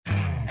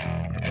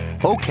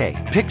Okay,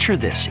 picture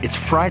this. It's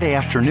Friday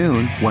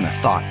afternoon when a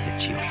thought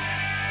hits you.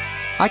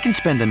 I can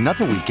spend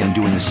another weekend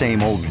doing the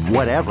same old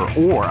whatever,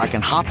 or I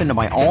can hop into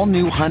my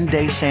all-new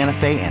Hyundai Santa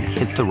Fe and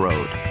hit the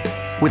road.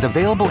 With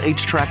available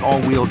H-Track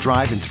all-wheel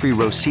drive and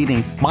 3-row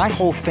seating, my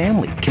whole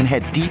family can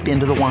head deep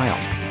into the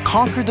wild.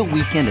 Conquer the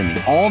weekend in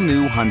the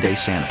all-new Hyundai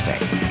Santa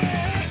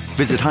Fe.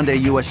 Visit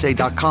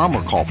HyundaiUSA.com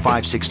or call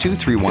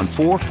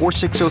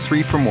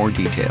 562-314-4603 for more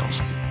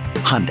details.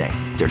 Hyundai,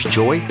 there's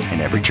joy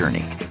in every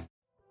journey.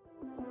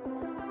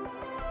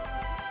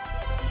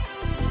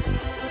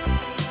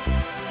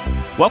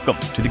 Welcome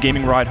to the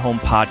Gaming Ride Home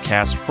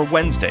podcast for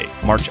Wednesday,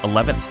 March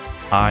 11th.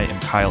 I am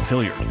Kyle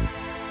Hilliard.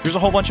 Here's a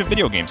whole bunch of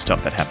video game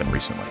stuff that happened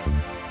recently.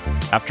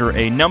 After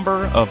a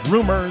number of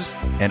rumors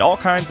and all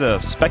kinds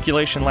of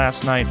speculation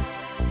last night,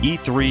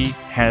 E3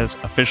 has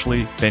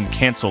officially been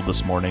canceled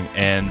this morning,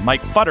 and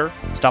Mike Futter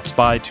stops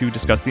by to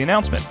discuss the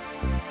announcement.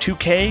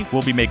 2K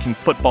will be making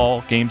football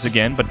games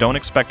again, but don't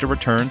expect a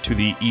return to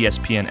the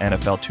ESPN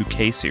NFL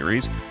 2K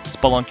series.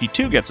 Spelunky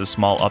 2 gets a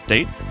small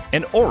update,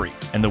 and Ori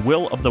and the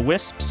Will of the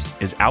Wisps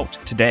is out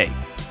today.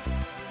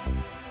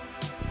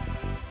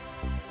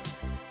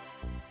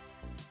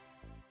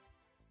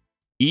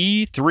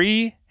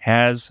 E3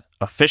 has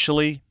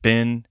officially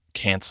been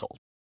canceled.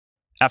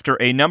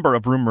 After a number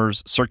of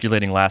rumors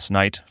circulating last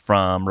night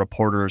from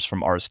reporters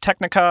from Ars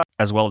Technica,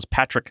 as well as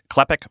Patrick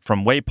Klepek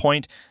from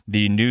Waypoint,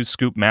 the news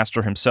scoop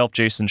master himself,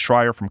 Jason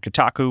Schreier from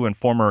Kotaku, and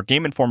former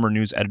Game Informer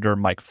news editor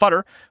Mike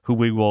Futter, who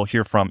we will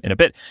hear from in a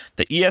bit,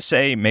 the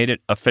ESA made it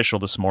official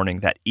this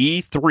morning that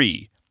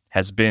E3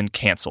 has been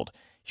canceled.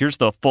 Here's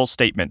the full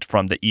statement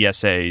from the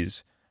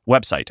ESA's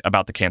website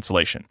about the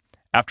cancellation.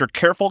 After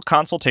careful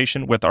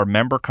consultation with our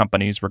member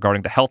companies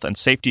regarding the health and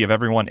safety of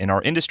everyone in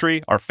our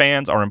industry, our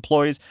fans, our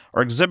employees,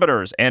 our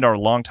exhibitors, and our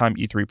longtime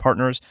E3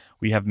 partners,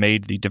 we have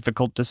made the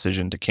difficult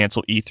decision to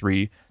cancel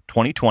E3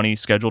 2020,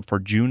 scheduled for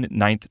June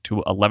 9th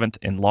to 11th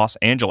in Los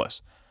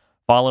Angeles.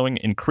 Following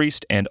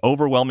increased and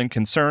overwhelming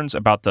concerns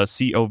about the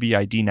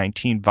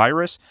COVID-19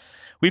 virus,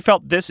 we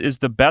felt this is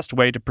the best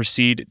way to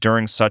proceed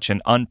during such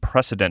an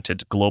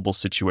unprecedented global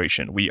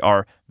situation. We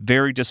are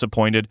very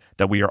disappointed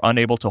that we are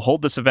unable to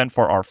hold this event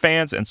for our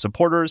fans and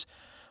supporters,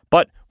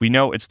 but we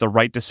know it's the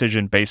right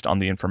decision based on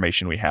the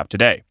information we have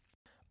today.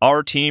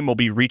 Our team will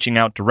be reaching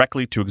out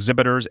directly to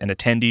exhibitors and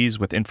attendees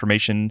with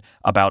information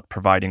about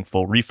providing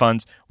full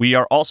refunds. We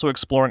are also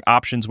exploring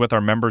options with our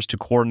members to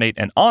coordinate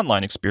an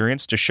online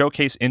experience to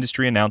showcase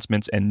industry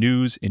announcements and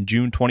news in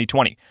June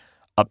 2020.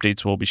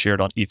 Updates will be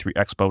shared on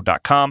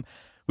e3expo.com.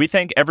 We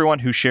thank everyone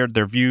who shared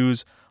their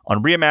views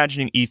on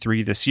reimagining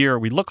E3 this year.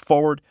 We look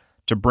forward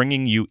to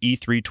bringing you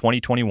E3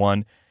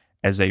 2021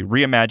 as a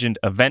reimagined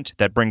event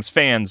that brings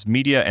fans,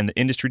 media, and the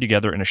industry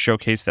together in a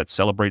showcase that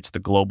celebrates the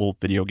global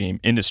video game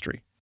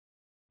industry.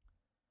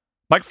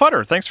 Mike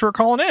Futter, thanks for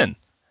calling in.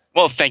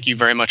 Well, thank you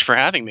very much for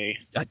having me.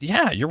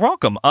 Yeah, you're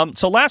welcome.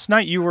 So last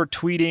night you were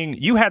tweeting,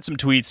 you had some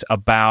tweets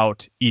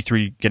about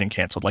E3 getting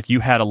canceled. Like, you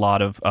had a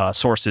lot of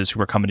sources who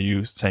were coming to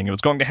you saying it was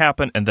going to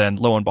happen, and then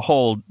lo and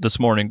behold, this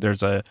morning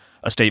there's a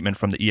statement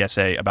from the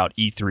ESA about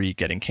E3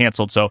 getting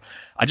canceled. So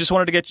I just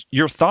wanted to get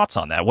your thoughts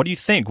on that. What do you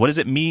think? What does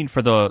it mean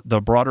for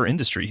the broader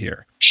industry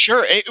here?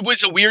 Sure. It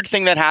was a weird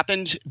thing that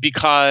happened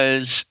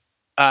because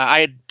I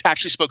had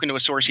actually spoken to a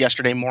source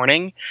yesterday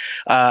morning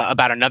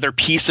about another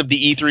piece of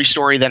the E3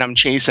 story that I'm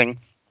chasing.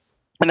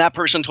 And that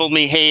person told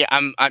me, hey,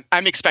 I'm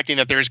expecting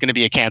that there's going to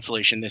be a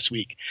cancellation this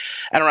week.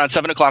 And around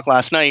 7 o'clock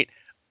last night,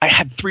 I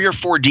had 3 or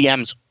 4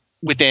 DMs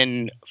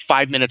within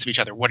 5 minutes of each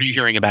other. What are you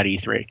hearing about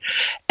E3?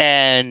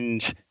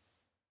 And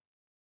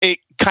it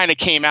kind of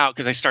came out,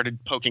 because I started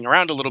poking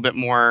around a little bit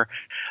more,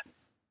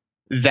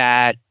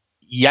 that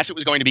yes, it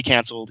was going to be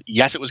canceled.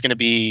 Yes, it was going to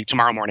be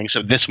tomorrow morning.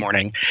 So this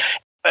morning.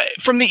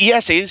 From the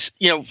ESA's,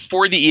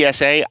 for the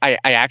ESA, I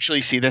actually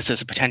see this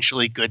as a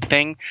potentially good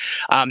thing.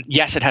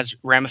 Yes, it has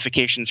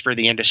ramifications for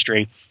the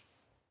industry.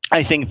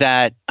 I think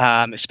that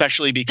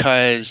especially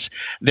because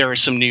there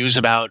is some news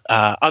about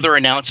other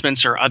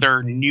announcements or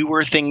other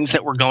newer things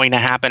that were going to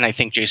happen. I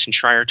think Jason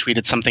Schreier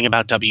tweeted something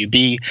about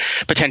WB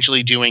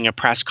potentially doing a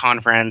press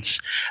conference.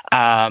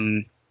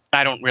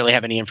 I don't really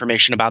have any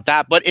information about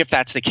that. But if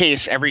that's the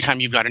case, every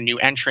time you've got a new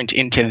entrant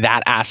into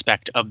that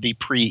aspect of the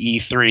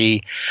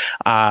pre-E3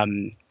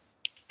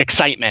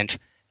 excitement,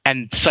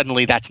 and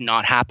suddenly that's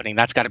not happening,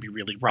 that's got to be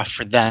really rough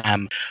for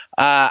them.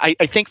 I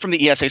think from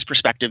the ESA's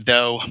perspective,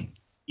 though,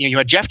 you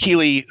had Jeff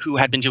Keighley, who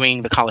had been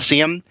doing the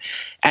Coliseum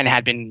and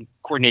had been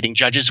coordinating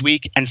Judges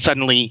Week, and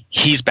suddenly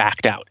he's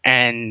backed out.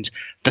 And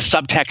the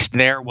subtext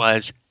there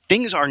was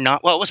things are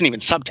not – well, it wasn't even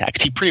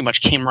subtext. He pretty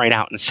much came right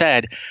out and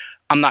said,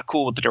 I'm not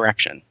cool with the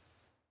direction.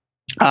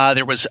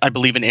 There was, I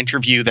believe, an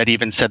interview that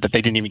even said that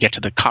they didn't even get to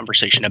the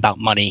conversation about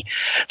money,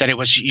 that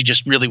he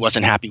just really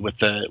wasn't happy with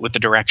the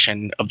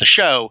direction of the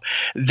show.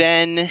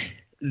 Then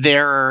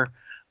there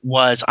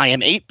was I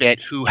Am 8-Bit,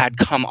 who had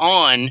come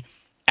on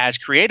as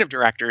creative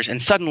directors,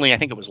 and suddenly, I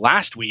think it was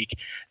last week,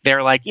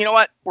 they're like, you know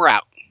what, we're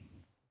out.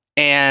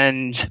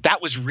 And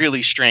that was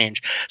really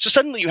strange. So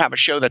suddenly you have a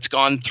show that's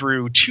gone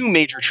through 2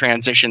 major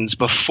transitions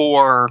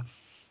before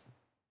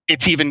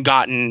it's even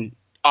gotten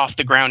off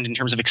the ground in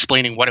terms of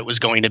explaining what it was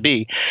going to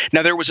be.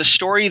 Now, there was a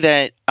story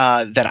that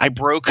I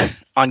broke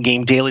on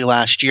Game Daily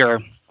last year.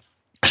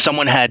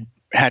 Someone had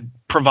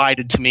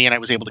provided to me, and I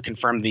was able to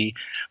confirm the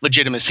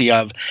legitimacy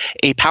of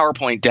a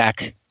PowerPoint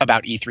deck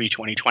about E3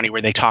 2020,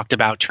 where they talked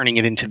about turning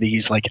it into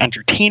these like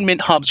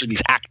entertainment hubs or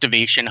these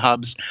activation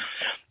hubs,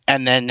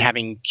 and then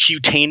having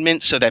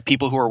Qtainment so that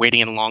people who are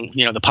waiting in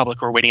the public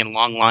who are waiting in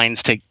long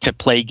lines to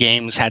play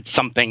games had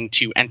something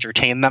to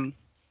entertain them.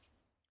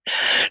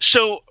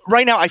 So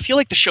right now, I feel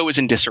like the show is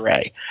in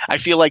disarray. I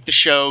feel like the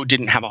show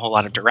didn't have a whole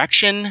lot of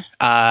direction.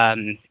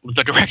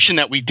 The direction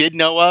that we did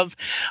know of,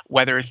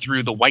 whether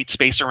through the white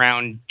space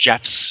around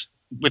Jeff's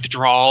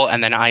withdrawal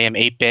and then I Am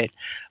 8-Bit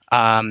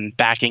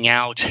backing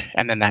out,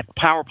 and then that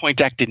PowerPoint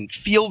deck didn't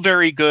feel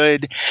very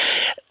good.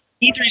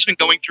 E3's been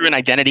going through an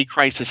identity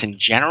crisis in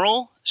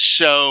general.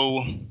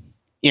 So,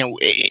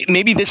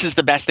 maybe this is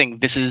the best thing.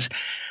 This is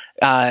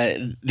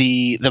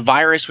the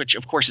virus, which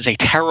of course is a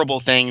terrible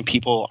thing.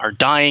 People are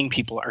dying.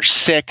 People are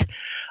sick.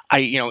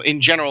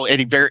 In general,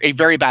 a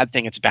very bad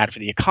thing. It's bad for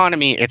the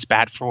economy. It's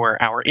bad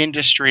for our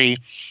industry.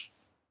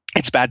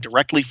 It's bad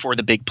directly for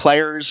the big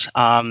players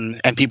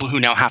and people who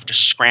now have to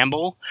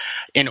scramble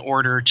in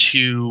order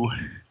to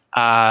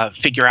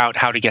figure out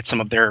how to get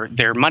some of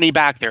their money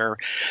back, their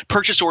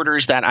purchase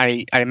orders that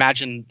I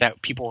imagine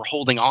that people were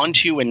holding on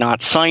to and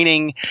not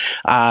signing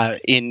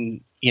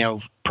in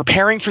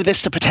preparing for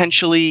this to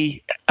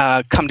potentially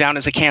come down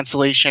as a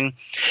cancellation.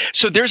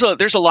 So there's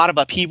a lot of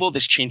upheaval.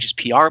 This changes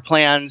PR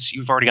plans.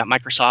 You've already got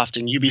Microsoft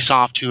and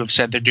Ubisoft who have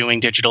said they're doing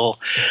digital.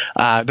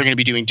 They're going to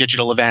be doing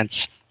digital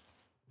events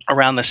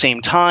around the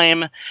same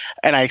time,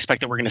 and I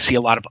expect that we're going to see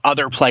a lot of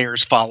other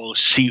players follow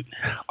suit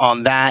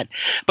on that.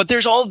 But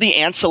there's all the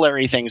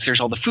ancillary things. There's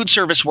all the food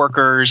service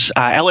workers.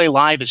 LA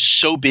Live is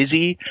so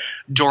busy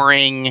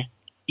during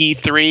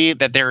E3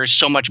 that there is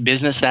so much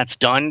business that's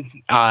done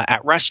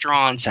at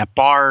restaurants, at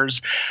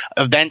bars,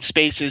 event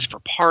spaces for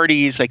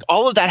parties. Like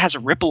all of that has a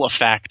ripple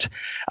effect,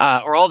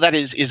 or all that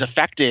is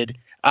affected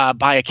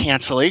by a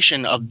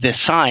cancellation of this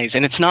size.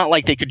 And it's not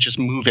like they could just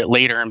move it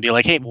later and be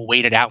like, hey, we'll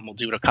wait it out and we'll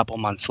do it a couple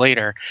months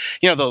later.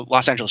 The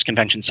Los Angeles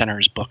Convention Center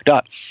is booked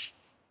up.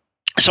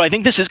 So I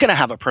think this is going to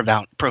have a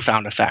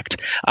profound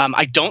effect.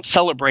 I don't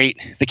celebrate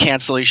the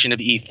cancellation of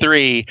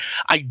E3.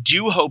 I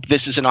do hope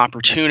this is an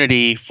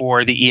opportunity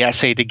for the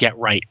ESA to get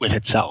right with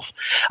itself.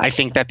 I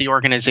think that the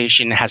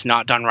organization has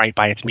not done right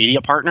by its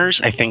media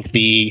partners. I think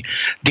the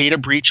data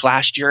breach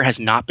last year has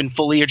not been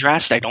fully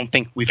addressed. I don't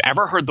think we've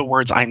ever heard the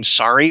words "I'm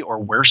sorry" or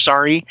 "we're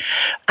sorry"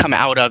 come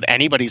out of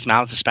anybody's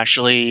mouths,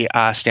 especially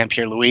Stan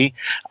Pierre-Louis,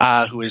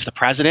 who is the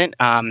president.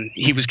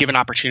 He was given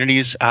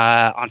opportunities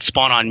on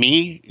Spawn on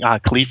Me.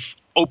 Khalif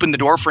opened the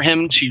door for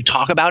him to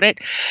talk about it.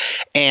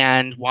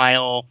 And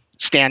while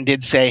Stan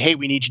did say, hey,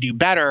 we need to do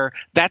better,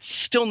 that's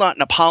still not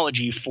an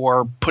apology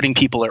for putting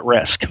people at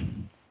risk.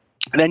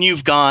 Then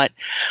you've got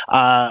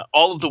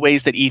all of the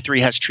ways that E3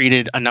 has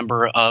treated a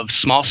number of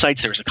small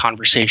sites. There was a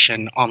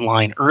conversation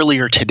online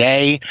earlier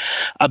today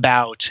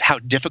about how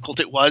difficult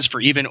it was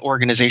for even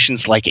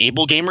organizations like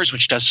Able Gamers,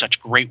 which does such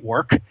great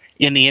work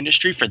in the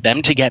industry, for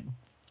them to get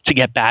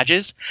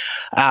badges,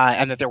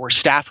 and that there were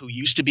staff who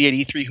used to be at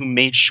E3 who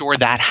made sure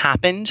that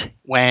happened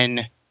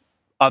when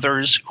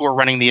others who are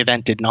running the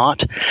event did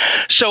not.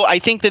 So I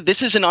think that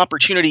this is an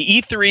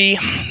opportunity.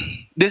 E3,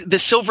 the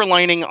silver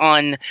lining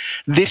on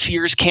this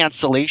year's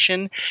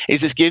cancellation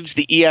is this gives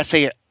the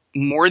ESA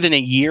more than a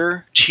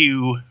year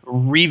to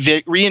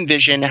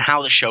re-envision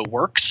how the show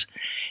works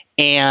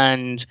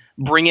and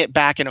bring it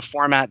back in a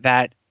format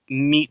that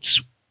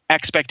meets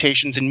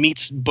expectations and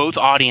meets both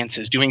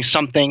audiences, doing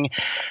something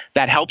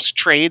that helps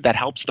trade, that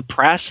helps the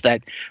press,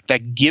 that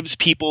gives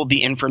people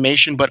the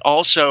information, but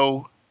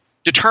also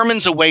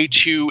determines a way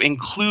to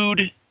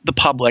include the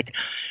public.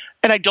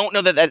 And I don't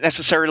know that that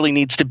necessarily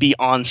needs to be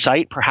on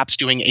site, perhaps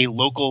doing a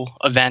local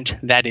event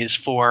that is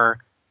for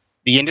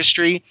the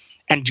industry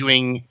and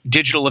doing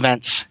digital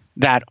events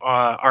that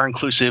are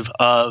inclusive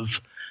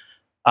of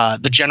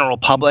the general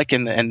public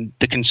and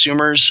the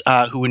consumers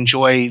who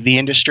enjoy the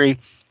industry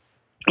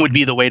would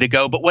be the way to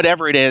go. But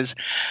whatever it is,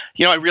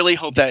 I really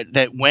hope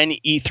that when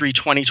E3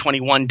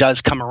 2021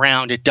 does come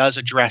around, it does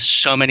address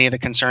so many of the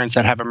concerns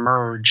that have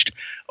emerged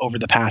over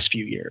the past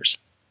few years.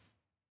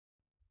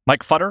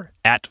 Mike Futter,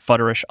 at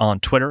Futterish on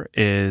Twitter,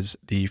 is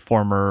the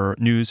former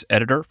news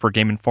editor for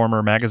Game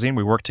Informer magazine.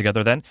 We worked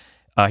together then.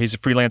 He's a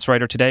freelance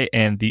writer today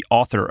and the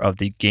author of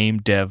the Game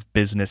Dev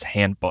Business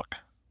Handbook.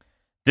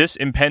 This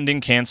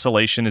impending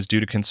cancellation is due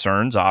to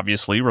concerns,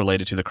 obviously,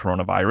 related to the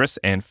coronavirus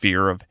and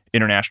fear of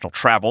international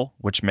travel,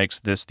 which makes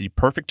this the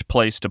perfect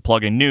place to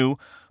plug a new,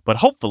 but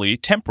hopefully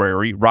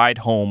temporary, Ride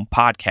Home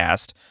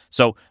podcast.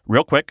 So,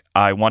 real quick,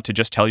 I want to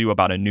just tell you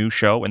about a new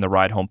show in the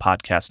Ride Home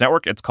Podcast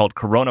Network. It's called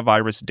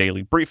Coronavirus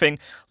Daily Briefing.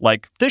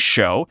 Like this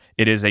show,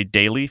 it is a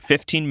daily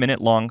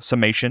 15-minute-long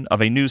summation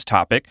of a news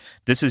topic.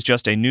 This is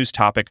just a news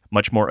topic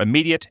much more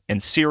immediate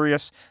and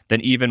serious than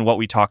even what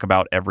we talk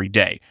about every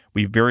day.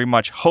 We very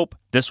much hope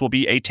this will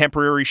be a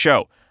temporary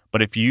show.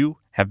 But if you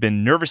have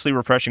been nervously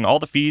refreshing all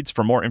the feeds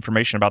for more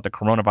information about the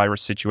coronavirus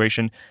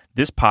situation.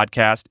 This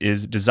podcast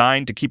is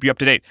designed to keep you up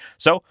to date.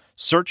 So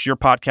search your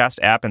podcast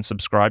app and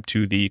subscribe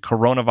to the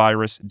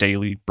Coronavirus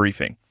Daily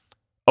Briefing.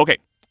 Okay,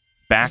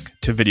 back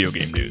to video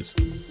game news.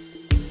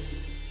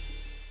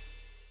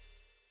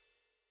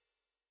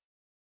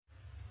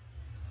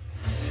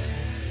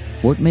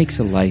 What makes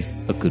a life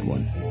a good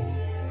one?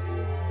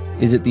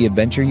 Is it the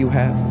adventure you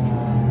have?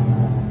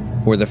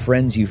 Or the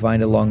friends you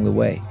find along the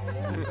way?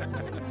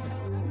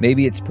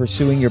 Maybe it's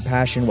pursuing your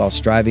passion while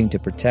striving to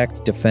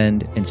protect,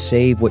 defend, and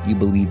save what you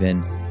believe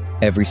in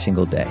every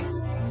single day.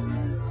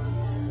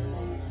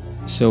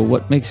 So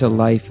what makes a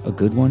life a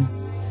good one?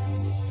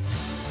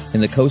 In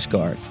the Coast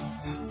Guard,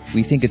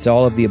 we think it's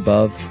all of the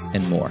above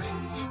and more.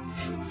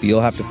 But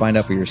you'll have to find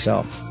out for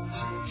yourself.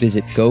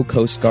 Visit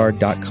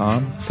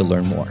gocoastguard.com to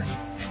learn more.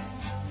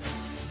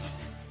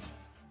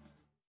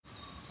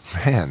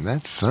 Man,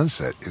 that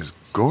sunset is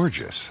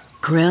gorgeous.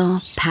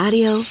 Grill,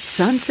 patio,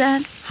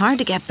 sunset. Hard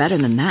to get better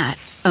than that.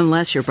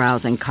 Unless you're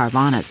browsing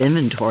Carvana's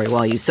inventory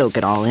while you soak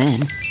it all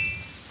in.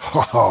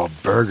 Oh,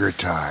 burger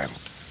time.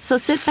 So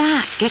sit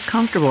back, get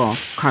comfortable.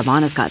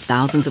 Carvana's got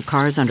thousands of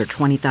cars under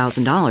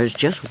 $20,000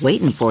 just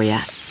waiting for you.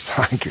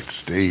 I could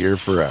stay here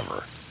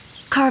forever.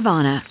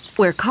 Carvana,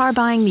 where car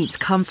buying meets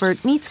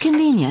comfort meets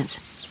convenience.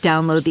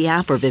 Download the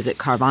app or visit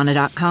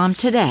Carvana.com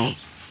today.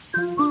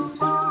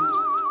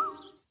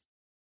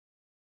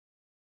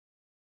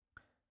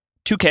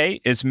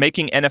 $2K is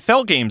making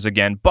NFL games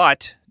again,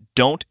 but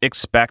don't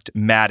expect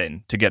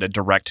Madden to get a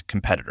direct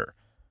competitor.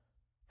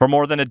 For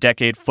more than a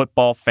decade,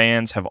 football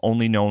fans have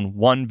only known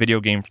one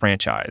video game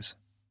franchise,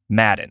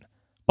 Madden.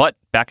 But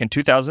back in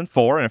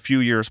 2004 and a few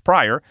years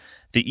prior,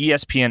 the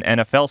ESPN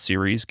NFL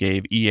series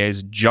gave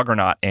EA's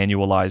juggernaut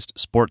annualized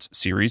sports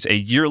series a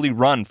yearly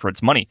run for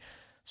its money.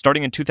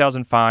 Starting in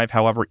 2005,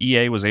 however,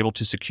 EA was able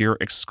to secure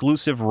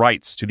exclusive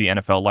rights to the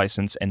NFL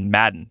license, and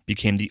Madden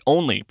became the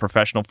only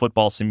professional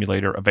football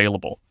simulator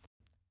available.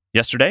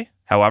 Yesterday,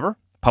 however,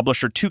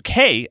 publisher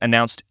 2K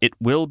announced it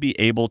will be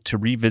able to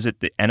revisit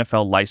the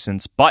NFL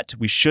license, but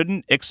we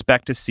shouldn't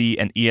expect to see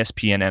an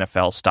ESPN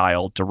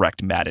NFL-style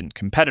direct Madden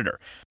competitor.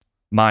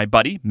 My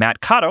buddy, Matt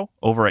Cotto,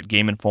 over at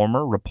Game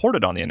Informer,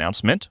 reported on the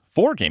announcement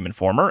for Game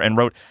Informer and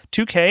wrote,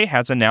 2K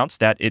has announced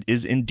that it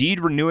is indeed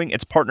renewing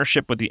its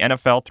partnership with the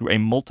NFL through a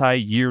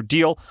multi-year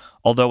deal,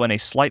 although in a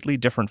slightly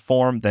different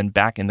form than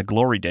back in the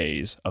glory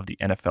days of the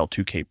NFL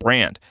 2K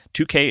brand.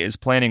 2K is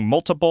planning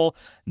multiple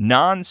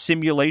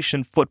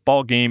non-simulation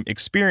football game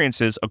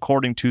experiences,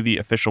 according to the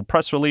official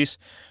press release,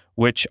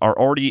 which are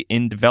already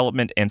in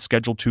development and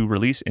scheduled to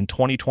release in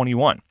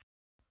 2021.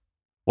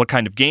 What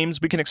kind of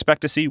games we can expect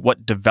to see,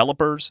 what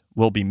developers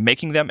will be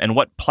making them, and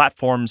what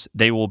platforms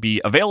they will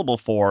be available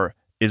for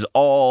is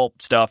all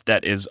stuff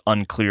that is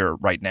unclear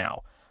right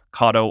now.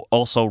 Cotto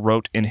also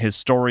wrote in his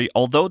story,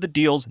 although the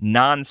deal's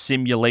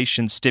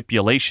non-simulation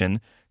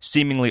stipulation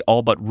seemingly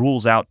all but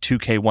rules out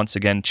 2K once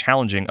again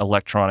challenging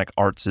Electronic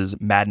Arts'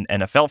 Madden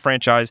NFL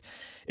franchise,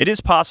 it is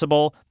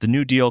possible the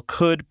new deal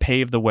could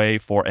pave the way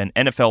for an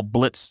NFL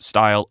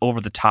Blitz-style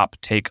over-the-top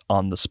take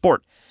on the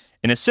sport.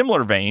 In a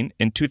similar vein,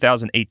 in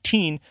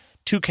 2018,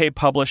 2K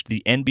published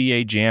the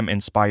NBA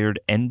Jam-inspired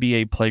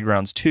NBA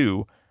Playgrounds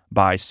 2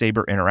 by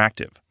Saber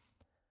Interactive.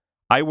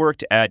 I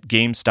worked at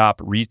GameStop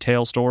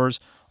retail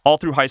stores all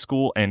through high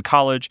school and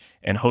college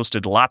and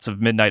hosted lots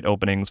of midnight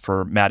openings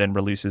for Madden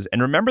releases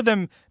and remember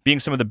them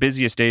being some of the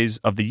busiest days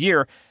of the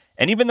year.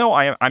 And even though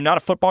I'm not a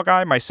football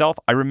guy myself,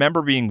 I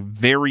remember being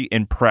very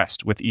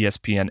impressed with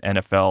ESPN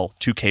NFL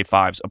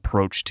 2K5's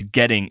approach to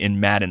getting in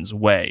Madden's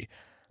way.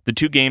 The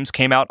two games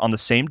came out on the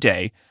same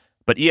day,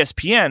 but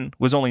ESPN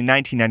was only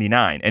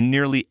 $19.99, and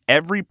nearly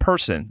every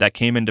person that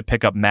came in to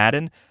pick up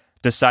Madden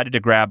decided to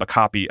grab a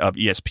copy of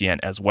ESPN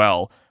as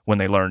well when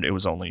they learned it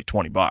was only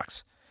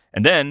 $20.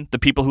 And then the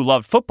people who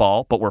loved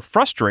football but were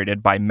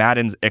frustrated by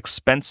Madden's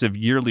expensive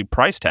yearly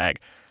price tag,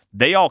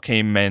 they all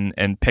came in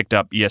and picked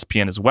up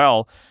ESPN as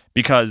well,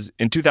 because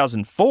in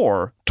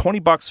 2004,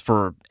 $20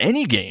 for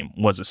any game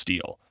was a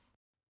steal.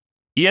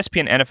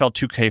 ESPN NFL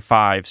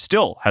 2K5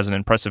 still has an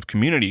impressive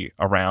community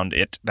around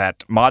it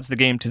that mods the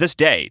game to this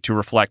day to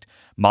reflect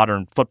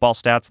modern football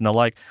stats and the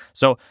like.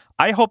 So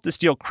I hope this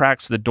deal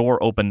cracks the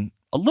door open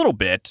a little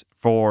bit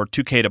for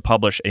 2K to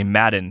publish a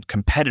Madden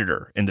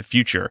competitor in the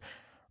future.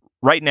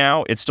 Right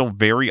now, it's still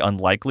very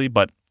unlikely,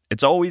 but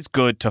it's always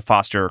good to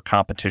foster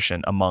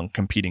competition among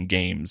competing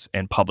games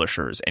and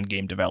publishers and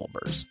game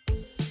developers.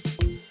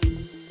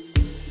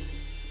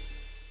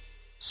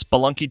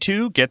 Spelunky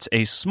 2 gets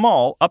a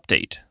small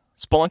update.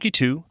 Spelunky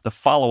 2, the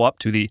follow-up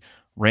to the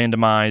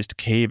randomized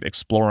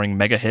cave-exploring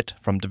mega-hit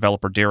from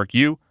developer Derek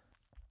Yu,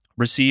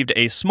 received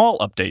a small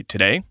update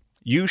today.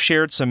 Yu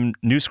shared some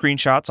new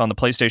screenshots on the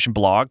PlayStation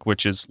blog,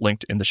 which is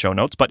linked in the show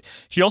notes, but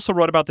he also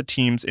wrote about the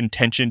team's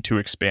intention to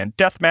expand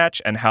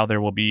Deathmatch and how there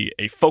will be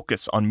a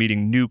focus on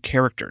meeting new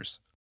characters.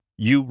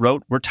 Yu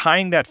wrote, "We're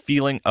tying that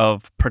feeling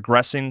of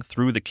progressing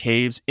through the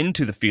caves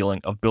into the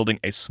feeling of building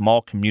a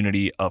small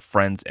community of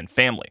friends and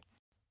family.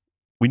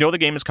 We know the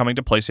game is coming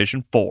to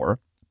PlayStation 4,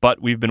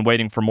 but we've been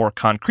waiting for more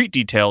concrete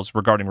details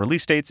regarding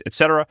release dates,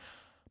 etc.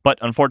 But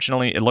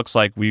unfortunately, it looks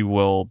like we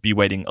will be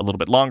waiting a little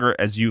bit longer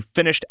as you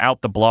finished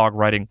out the blog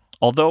writing.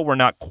 Although we're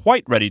not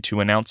quite ready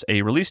to announce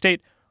a release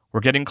date, we're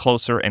getting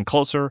closer and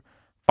closer,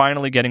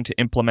 finally getting to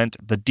implement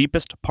the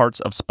deepest parts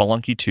of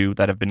Spelunky 2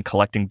 that have been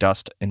collecting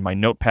dust in my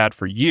notepad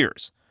for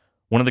years.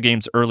 One of the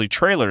game's early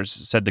trailers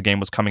said the game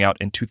was coming out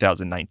in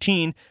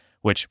 2019,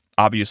 which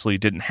obviously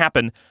didn't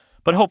happen,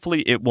 but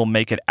hopefully it will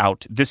make it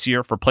out this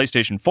year for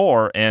PlayStation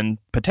 4 and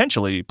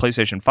potentially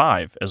PlayStation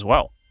 5 as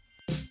well.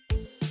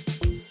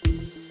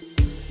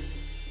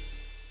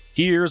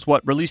 Here's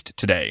what released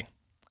today.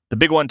 The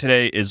big one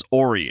today is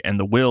Ori and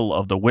the Will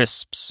of the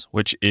Wisps,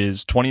 which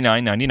is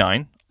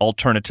 $29.99.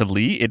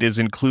 Alternatively, it is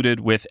included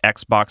with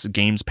Xbox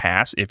Games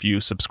Pass if you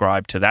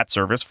subscribe to that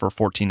service for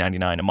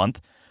 $14.99 a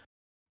month.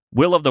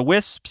 Will of the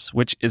Wisps,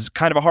 which is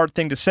kind of a hard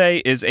thing to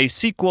say, is a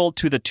sequel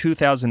to the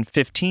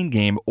 2015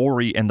 game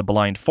Ori and the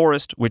Blind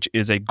Forest, which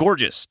is a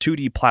gorgeous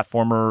 2D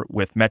platformer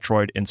with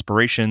Metroid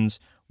inspirations.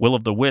 Will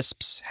of the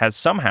Wisps has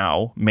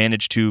somehow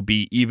managed to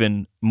be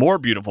even more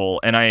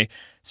beautiful, and I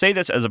say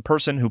this as a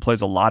person who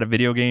plays a lot of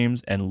video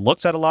games and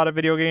looks at a lot of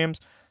video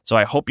games, so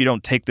I hope you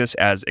don't take this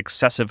as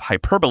excessive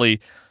hyperbole,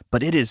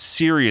 but it is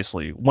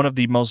seriously one of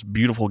the most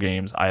beautiful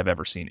games I have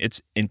ever seen.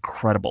 It's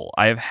incredible.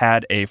 I have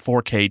had a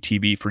 4K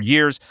TV for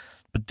years,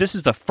 but this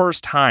is the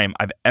first time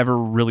I've ever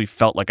really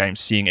felt like I'm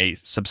seeing a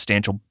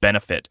substantial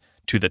benefit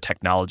to the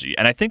technology,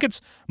 and I think it's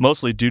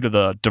mostly due to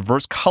the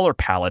diverse color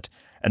palette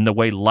and the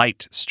way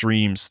light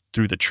streams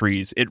through the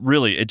trees.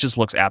 It just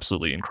looks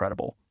absolutely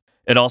incredible.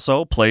 It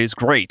also plays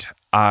great.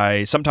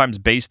 I sometimes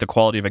base the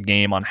quality of a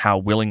game on how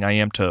willing I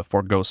am to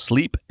forego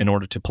sleep in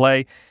order to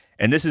play,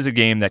 and this is a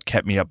game that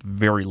kept me up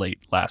very late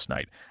last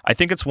night. I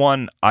think it's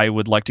one I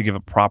would like to give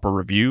a proper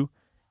review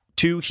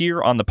to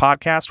here on the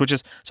podcast, which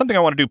is something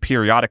I want to do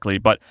periodically,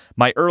 but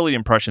my early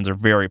impressions are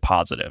very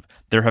positive.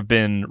 There have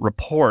been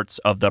reports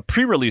of the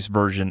pre-release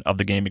version of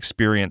the game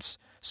experience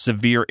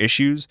severe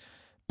issues.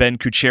 Ben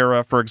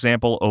Kuchera, for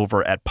example,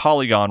 over at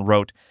Polygon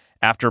wrote,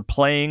 after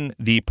playing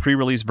the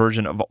pre-release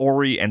version of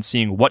Ori and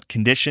seeing what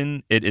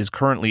condition it is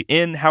currently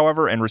in,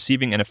 however, and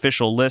receiving an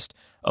official list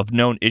of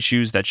known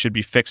issues that should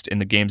be fixed in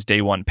the game's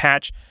day one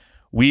patch,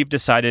 we've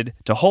decided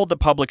to hold the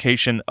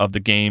publication of the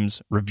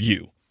game's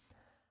review.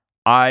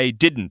 I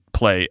didn't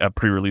play a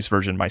pre-release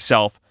version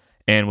myself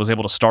and was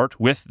able to start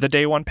with the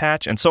day one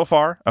patch, and so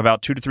far,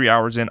 about 2 to 3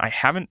 hours in, I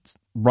haven't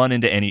run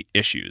into any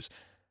issues.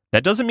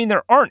 That doesn't mean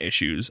there aren't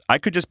issues. I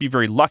could just be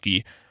very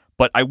lucky,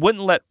 but I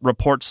wouldn't let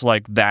reports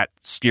like that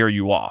scare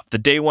you off. The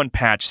day one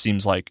patch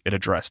seems like it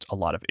addressed a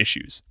lot of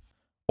issues.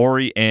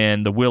 Ori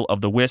and the Will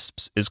of the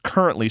Wisps is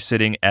currently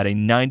sitting at a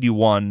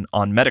 91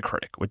 on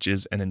Metacritic, which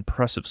is an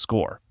impressive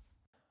score.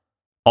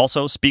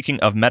 Also, speaking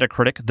of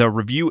Metacritic, the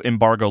review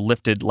embargo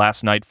lifted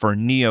last night for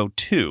Nioh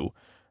 2,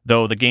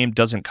 though the game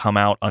doesn't come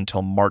out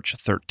until March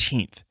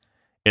 13th.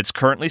 It's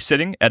currently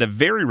sitting at a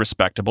very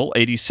respectable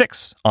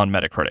 86 on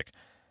Metacritic.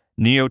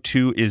 Nioh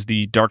 2 is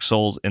the Dark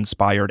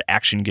Souls-inspired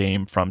action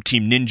game from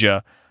Team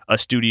Ninja, a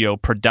studio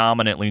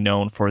predominantly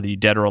known for the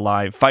Dead or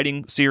Alive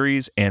fighting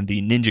series and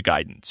the Ninja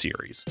Gaiden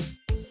series.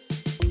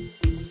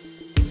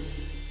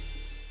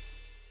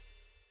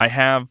 I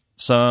have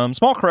some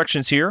small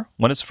corrections here.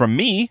 One is from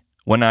me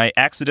when I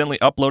accidentally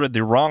uploaded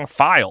the wrong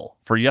file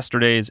for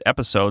yesterday's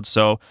episode,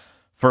 so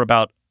for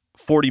about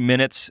 40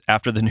 minutes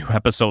after the new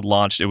episode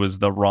launched, it was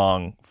the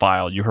wrong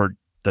file. You heard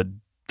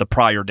the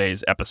prior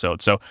day's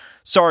episode. So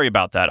sorry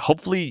about that.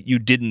 Hopefully you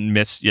didn't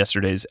miss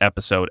yesterday's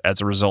episode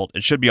as a result.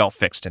 It should be all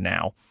fixed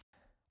now.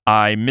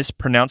 I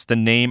mispronounced the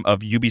name of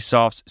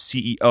Ubisoft's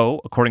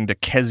CEO, according to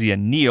Kezia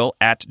Neal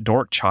at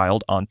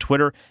Dorkchild on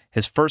Twitter.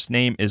 His first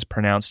name is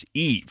pronounced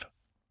Eve.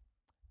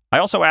 I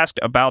also asked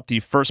about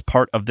the first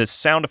part of this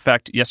sound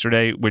effect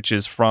yesterday, which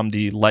is from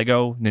the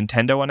Lego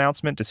Nintendo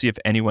announcement, to see if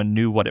anyone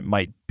knew what it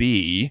might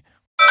be.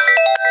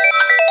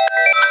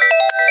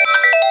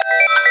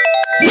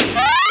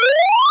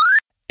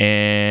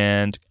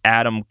 And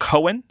Adam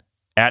Cohen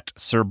at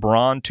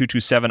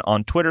SirBrawn227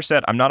 on Twitter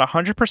said, I'm not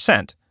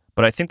 100%,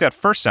 but I think that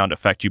first sound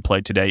effect you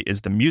played today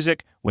is the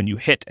music when you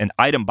hit an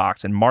item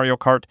box in Mario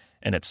Kart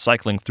and it's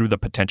cycling through the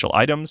potential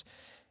items.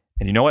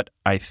 And you know what?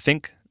 I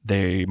think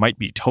they might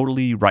be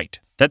totally right.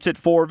 That's it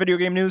for video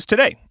game news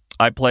today.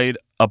 I played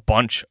a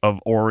bunch of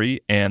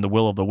Ori and the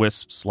Will of the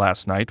Wisps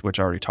last night,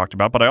 which I already talked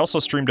about, but I also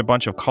streamed a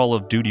bunch of Call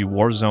of Duty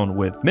Warzone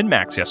with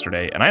MinMax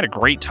yesterday, and I had a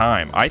great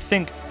time. I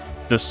think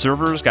the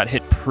servers got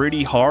hit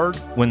pretty hard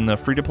when the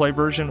free-to-play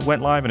version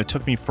went live, and it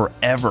took me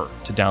forever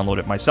to download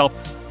it myself.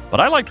 But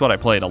I liked what I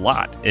played a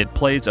lot. It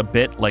plays a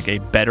bit like a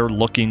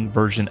better-looking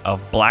version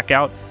of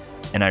Blackout,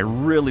 and I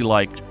really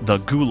liked the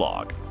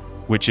Gulag,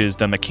 which is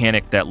the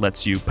mechanic that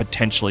lets you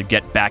potentially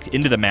get back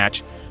into the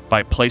match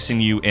by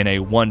placing you in a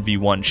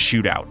 1v1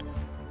 shootout.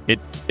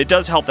 It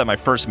does help that my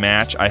first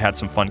match, I had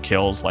some fun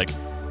kills, like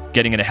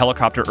getting in a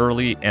helicopter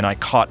early, and I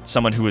caught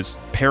someone who was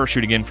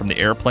parachuting in from the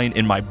airplane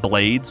in my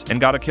blades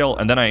and got a kill,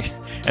 and then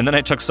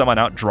I took someone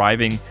out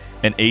driving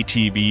an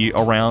ATV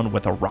around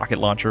with a rocket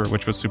launcher,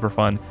 which was super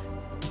fun.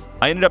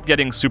 I ended up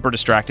getting super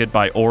distracted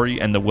by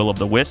Ori and the Will of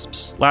the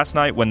Wisps last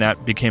night when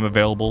that became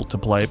available to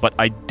play, but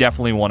I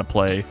definitely want to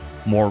play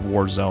more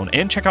Warzone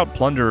and check out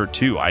Plunderer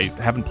 2. I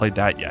haven't played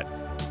that yet.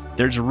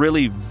 There's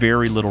really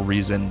very little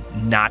reason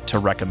not to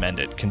recommend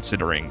it,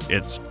 considering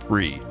it's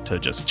free to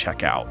just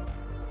check out.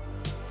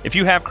 If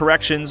you have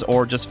corrections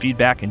or just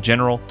feedback in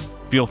general,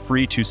 feel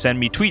free to send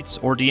me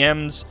tweets or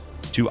DMs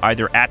to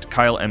either at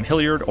Kyle M.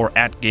 Hilliard or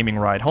at Gaming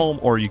Ride Home,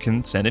 or you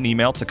can send an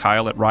email to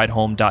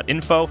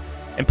kyle@ridehome.info.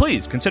 And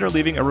please consider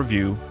leaving a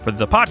review for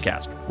the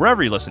podcast,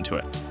 wherever you listen to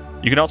it.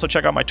 You can also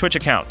check out my Twitch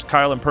account,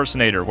 Kyle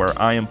Impersonator, where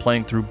I am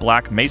playing through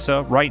Black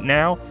Mesa right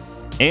now.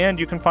 And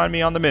you can find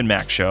me on the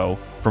MinMax Show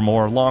for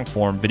more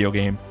long-form video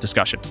game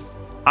discussion.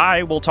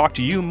 I will talk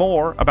to you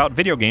more about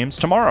video games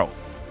tomorrow.